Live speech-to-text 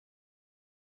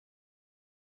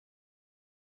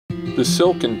The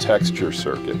silk and texture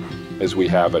circuit, as we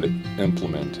have it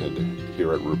implemented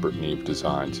here at Rupert Neve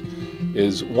Designs,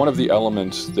 is one of the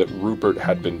elements that Rupert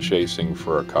had been chasing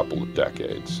for a couple of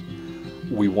decades.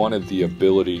 We wanted the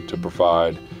ability to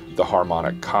provide the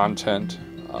harmonic content,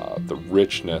 the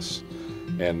richness,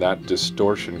 and that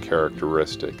distortion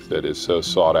characteristic that is so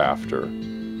sought after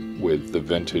with the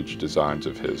vintage designs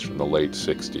of his from the late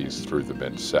 60s through the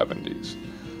mid-70s.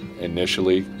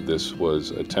 Initially, this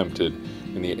was attempted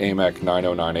in the AMEC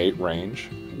 9098 range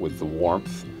with the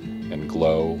warmth and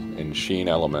glow and sheen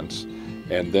elements,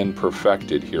 and then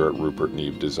perfected here at Rupert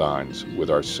Neve Designs with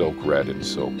our silk red and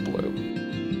silk blue.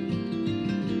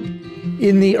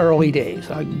 In the early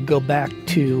days, I go back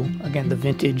to, again, the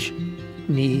vintage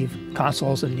Neve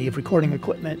consoles and Neve recording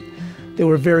equipment. They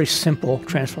were very simple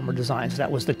transformer designs.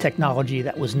 That was the technology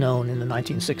that was known in the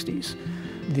 1960s.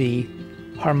 The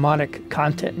harmonic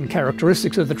content and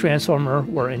characteristics of the transformer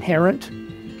were inherent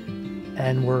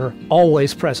and were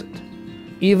always present.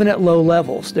 Even at low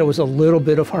levels, there was a little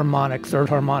bit of harmonic, third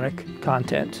harmonic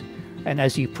content. And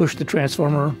as you pushed the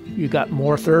transformer, you got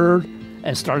more third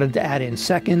and started to add in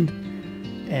second.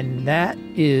 And that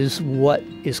is what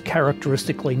is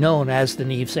characteristically known as the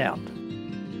Neve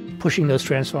sound. Pushing those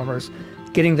transformers,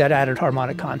 getting that added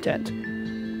harmonic content,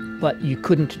 but you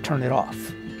couldn't turn it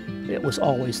off. It was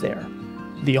always there.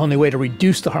 The only way to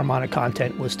reduce the harmonic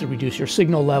content was to reduce your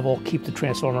signal level, keep the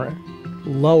transformer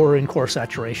lower in core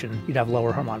saturation, you'd have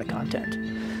lower harmonic content.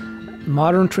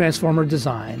 Modern transformer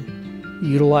design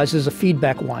utilizes a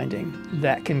feedback winding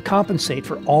that can compensate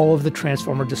for all of the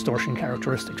transformer distortion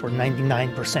characteristics, or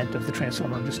 99% of the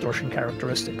transformer distortion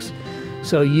characteristics.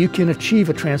 So you can achieve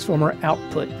a transformer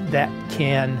output that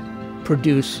can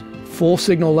produce full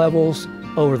signal levels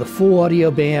over the full audio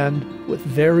band with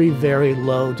very, very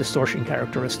low distortion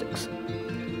characteristics.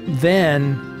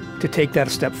 Then, to take that a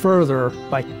step further,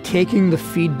 by taking the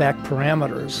feedback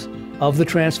parameters of the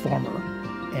transformer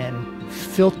and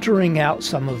filtering out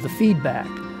some of the feedback,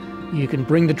 you can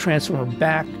bring the transformer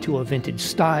back to a vintage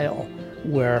style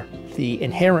where the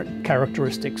inherent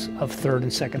characteristics of third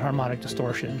and second harmonic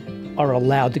distortion are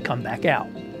allowed to come back out.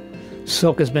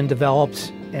 Silk has been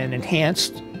developed and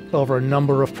enhanced over a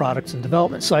number of products and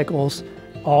development cycles,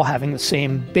 all having the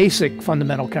same basic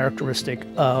fundamental characteristic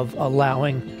of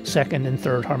allowing second and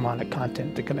third harmonic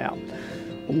content to come out.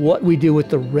 What we do with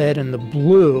the red and the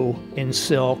blue in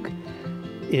silk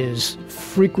is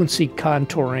frequency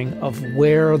contouring of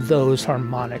where those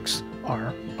harmonics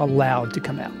are allowed to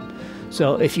come out.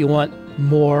 So if you want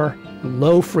more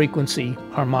low frequency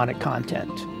harmonic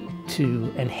content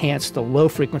to enhance the low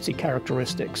frequency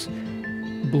characteristics,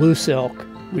 blue silk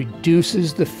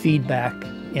reduces the feedback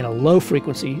in a low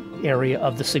frequency area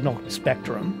of the signal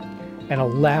spectrum and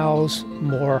allows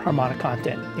more harmonic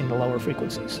content in the lower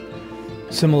frequencies.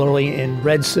 Similarly, in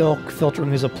red silk,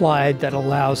 filtering is applied that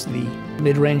allows the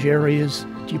mid-range areas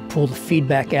to pull the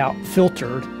feedback out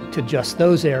filtered to just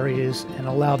those areas and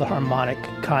allow the harmonic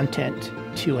content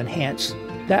to enhance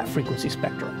that frequency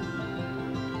spectrum.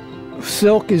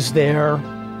 Silk is there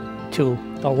to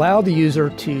allow the user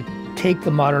to take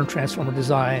the modern transformer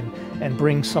design and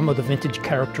bring some of the vintage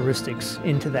characteristics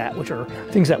into that, which are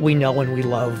things that we know and we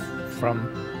love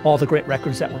from all the great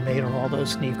records that were made on all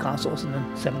those Neve consoles in the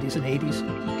 70s and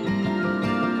 80s.